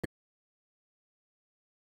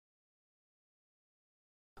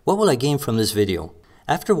What will I gain from this video?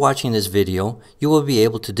 After watching this video, you will be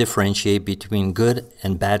able to differentiate between good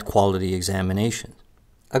and bad quality examinations.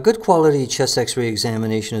 A good quality chest X-ray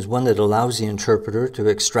examination is one that allows the interpreter to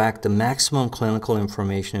extract the maximum clinical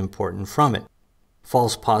information important from it.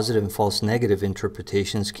 False positive and false negative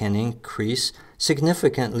interpretations can increase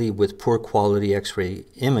significantly with poor quality X-ray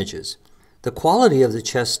images. The quality of the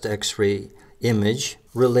chest X-ray image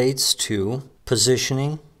relates to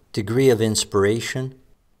positioning, degree of inspiration,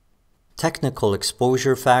 technical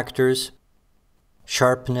exposure factors,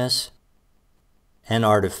 sharpness, and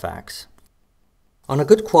artifacts. On a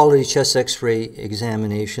good quality chest X-ray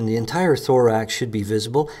examination, the entire thorax should be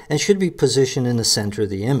visible and should be positioned in the center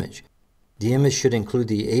of the image. The image should include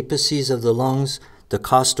the apices of the lungs, the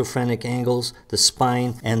costophrenic angles, the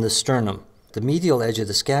spine, and the sternum. The medial edge of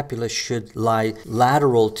the scapula should lie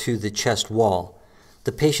lateral to the chest wall.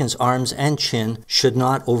 The patient's arms and chin should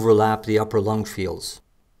not overlap the upper lung fields.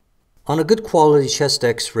 On a good quality chest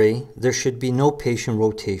X-ray, there should be no patient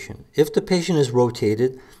rotation. If the patient is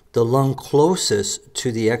rotated, the lung closest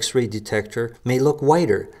to the X-ray detector may look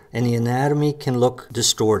whiter and the anatomy can look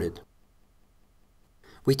distorted.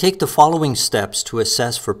 We take the following steps to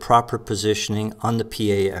assess for proper positioning on the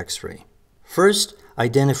PA X-ray. First,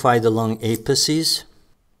 identify the lung apices,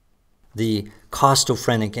 the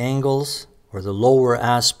costophrenic angles, or the lower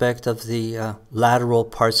aspect of the lateral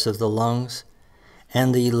parts of the lungs,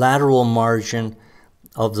 and the lateral margin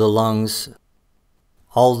of the lungs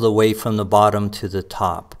all the way from the bottom to the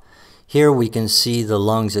top. Here we can see the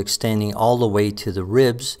lungs extending all the way to the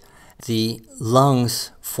ribs. The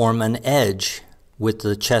lungs form an edge with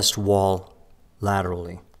the chest wall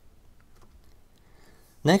laterally.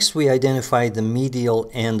 Next, we identify the medial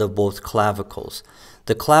end of both clavicles.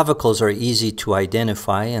 The clavicles are easy to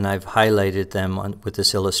identify, and I've highlighted them with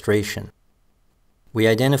this illustration. We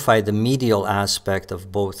identify the medial aspect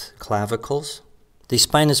of both clavicles. The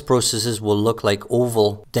spinous processes will look like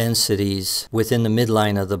oval densities within the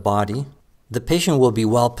midline of the body. The patient will be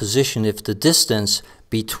well positioned if the distance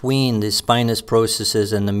between the spinous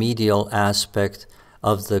processes and the medial aspect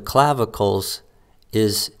of the clavicles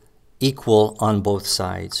is equal on both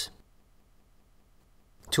sides.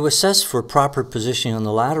 To assess for proper positioning on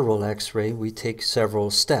the lateral X-ray, we take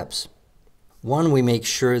several steps. One, we make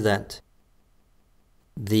sure that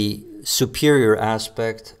the superior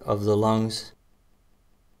aspect of the lungs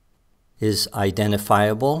is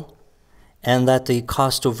identifiable and that the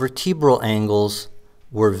costovertebral angles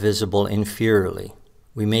were visible inferiorly.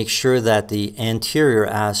 We make sure that the anterior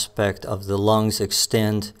aspect of the lungs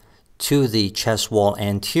extend to the chest wall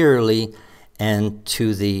anteriorly and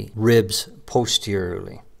to the ribs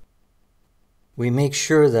posteriorly. We make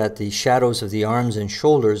sure that the shadows of the arms and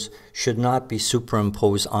shoulders should not be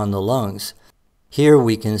superimposed on the lungs. Here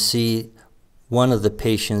we can see one of the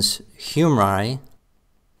patient's humeri,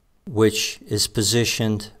 which is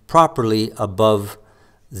positioned properly above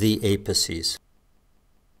the apices.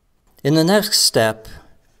 In the next step,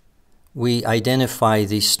 we identify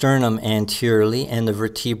the sternum anteriorly and the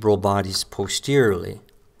vertebral bodies posteriorly.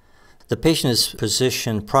 The patient is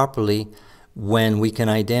positioned properly when we can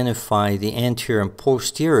identify the anterior and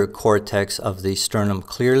posterior cortex of the sternum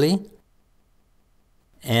clearly,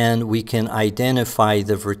 and we can identify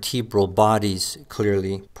the vertebral bodies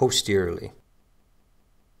clearly posteriorly.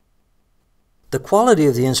 The quality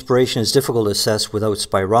of the inspiration is difficult to assess without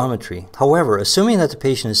spirometry. However, assuming that the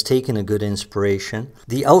patient has taken a good inspiration,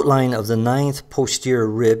 the outline of the 9th posterior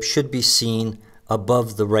rib should be seen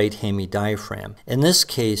above the right hemidiaphragm. In this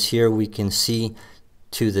case here we can see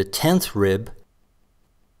to the 10th rib.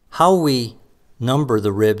 How we number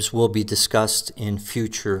the ribs will be discussed in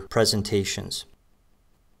future presentations.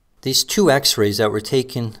 These two X-rays that were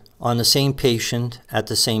taken on the same patient at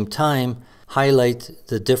the same time highlight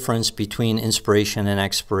the difference between inspiration and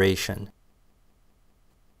expiration.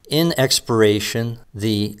 In expiration,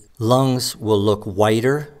 the lungs will look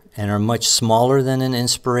whiter and are much smaller than in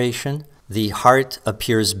inspiration. The heart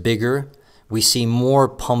appears bigger. We see more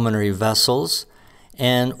pulmonary vessels.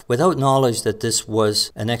 And without knowledge that this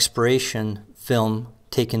was an expiration film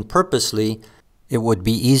taken purposely, it would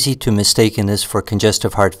be easy to mistake this for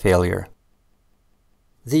congestive heart failure.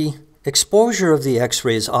 The exposure of the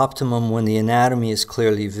X-ray is optimum when the anatomy is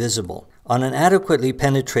clearly visible. On an adequately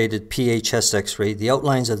penetrated PA chest X-ray, the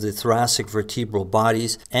outlines of the thoracic vertebral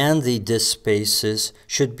bodies and the disc spaces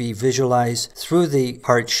should be visualized through the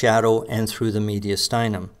heart shadow and through the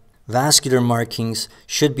mediastinum. Vascular markings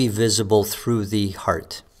should be visible through the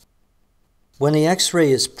heart. When the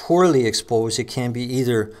X-ray is poorly exposed, it can be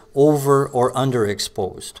either over or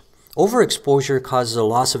underexposed. Overexposure causes a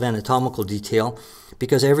loss of anatomical detail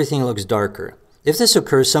because everything looks darker. If this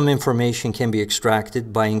occurs, some information can be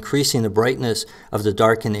extracted by increasing the brightness of the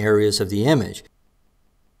darkened areas of the image.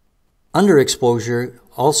 Underexposure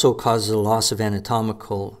also causes a loss of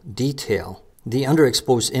anatomical detail. The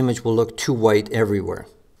underexposed image will look too white everywhere.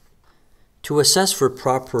 To assess for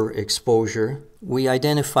proper exposure, we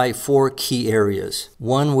identify 4 key areas.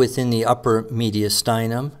 One within the upper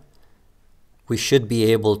mediastinum. We should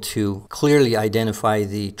be able to clearly identify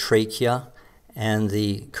the trachea and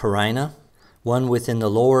the carina. One within the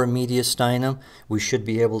lower mediastinum, we should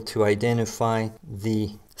be able to identify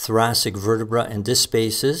the thoracic vertebra and disc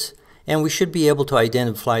spaces, and we should be able to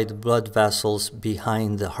identify the blood vessels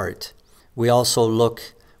behind the heart. We also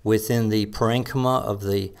look within the parenchyma of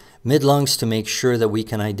the mid-lungs to make sure that we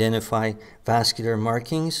can identify vascular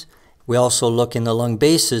markings. We also look in the lung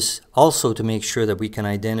bases also to make sure that we can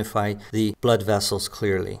identify the blood vessels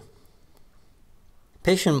clearly.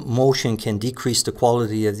 Patient motion can decrease the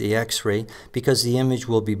quality of the X-ray because the image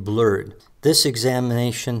will be blurred. This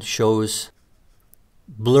examination shows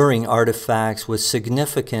blurring artifacts with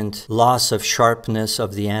significant loss of sharpness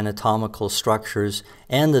of the anatomical structures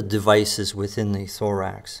and the devices within the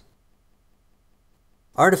thorax.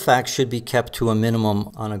 Artifacts should be kept to a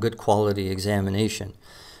minimum on a good quality examination.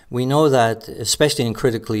 We know that, especially in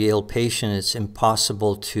critically ill patients, it's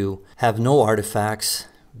impossible to have no artifacts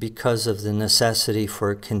because of the necessity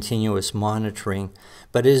for continuous monitoring,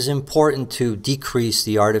 but it is important to decrease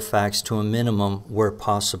the artifacts to a minimum where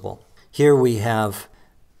possible. Here we have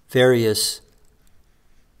various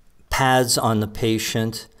pads on the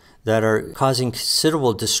patient that are causing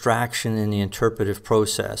considerable distraction in the interpretive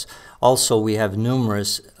process. Also, we have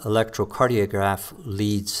numerous electrocardiograph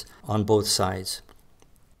leads on both sides.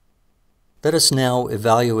 Let us now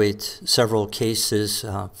evaluate several cases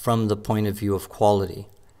from the point of view of quality.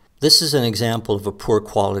 This is an example of a poor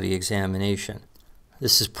quality examination.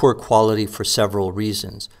 This is poor quality for several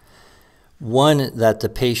reasons. One, that the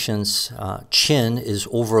patient's chin is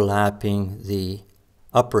overlapping the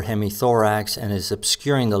upper hemithorax and is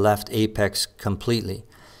obscuring the left apex completely.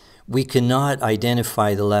 We cannot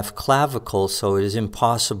identify the left clavicle, so it is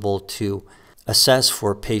impossible to assess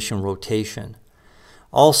for patient rotation.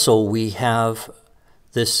 Also, we have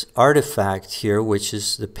this artifact here, which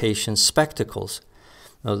is the patient's spectacles.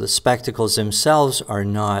 Now, the spectacles themselves are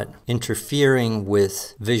not interfering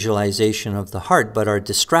with visualization of the heart, but are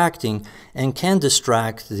distracting and can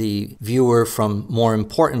distract the viewer from more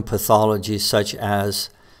important pathologies such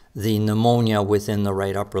as the pneumonia within the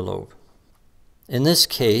right upper lobe. In this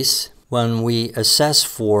case, when we assess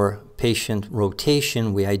for patient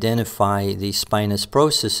rotation, we identify the spinous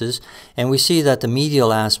processes, and we see that the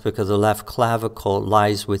medial aspect of the left clavicle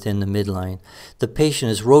lies within the midline. The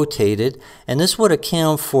patient is rotated, and this would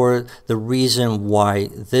account for the reason why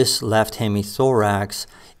this left hemithorax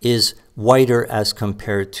is whiter as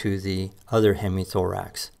compared to the other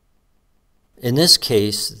hemithorax. In this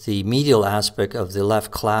case, the medial aspect of the left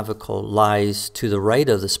clavicle lies to the right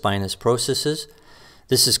of the spinous processes.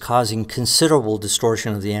 This is causing considerable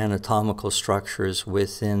distortion of the anatomical structures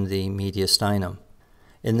within the mediastinum.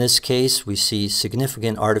 In this case, we see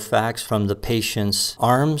significant artifacts from the patient's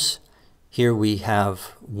arms. Here we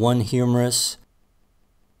have one humerus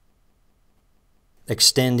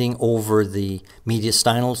extending over the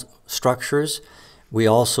mediastinal structures. We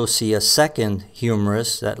also see a second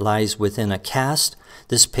humerus that lies within a cast.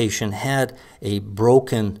 This patient had a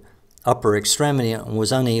broken upper extremity and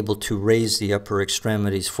was unable to raise the upper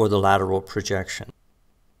extremities for the lateral projection.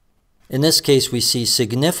 In this case, we see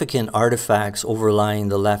significant artifacts overlying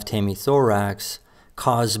the left hemithorax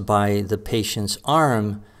caused by the patient's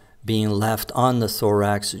arm being left on the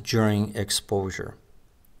thorax during exposure.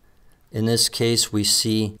 In this case, we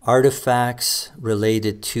see artifacts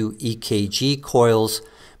related to EKG coils,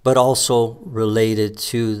 but also related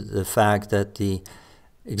to the fact that the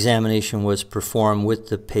examination was performed with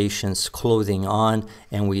the patient's clothing on,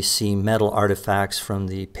 and we see metal artifacts from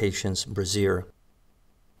the patient's brassiere.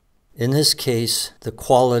 In this case, the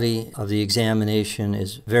quality of the examination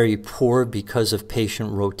is very poor because of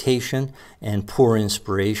patient rotation and poor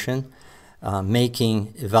inspiration,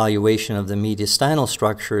 making evaluation of the mediastinal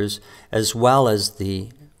structures as well as the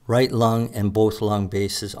right lung and both lung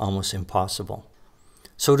bases almost impossible.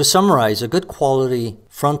 So to summarize, a good quality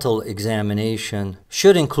frontal examination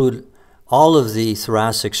should include all of the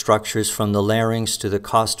thoracic structures from the larynx to the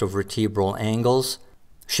costovertebral angles,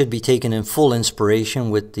 should be taken in full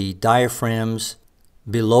inspiration with the diaphragms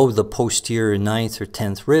below the posterior 9th or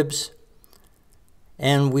 10th ribs,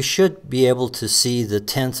 and we should be able to see the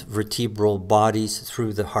 10th vertebral bodies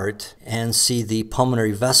through the heart and see the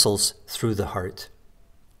pulmonary vessels through the heart.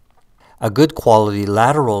 A good quality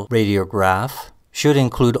lateral radiograph should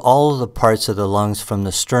include all of the parts of the lungs from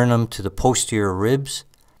the sternum to the posterior ribs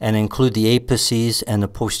and include the apices and the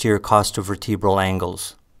posterior costovertebral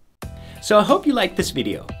angles. So I hope you liked this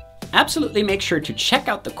video. Absolutely make sure to check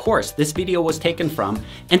out the course this video was taken from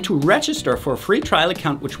and to register for a free trial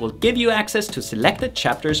account which will give you access to selected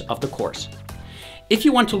chapters of the course. If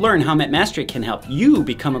you want to learn how Medmastery can help you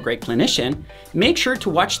become a great clinician, make sure to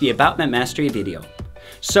watch the About Medmastery video.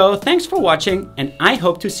 So thanks for watching, and I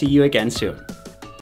hope to see you again soon.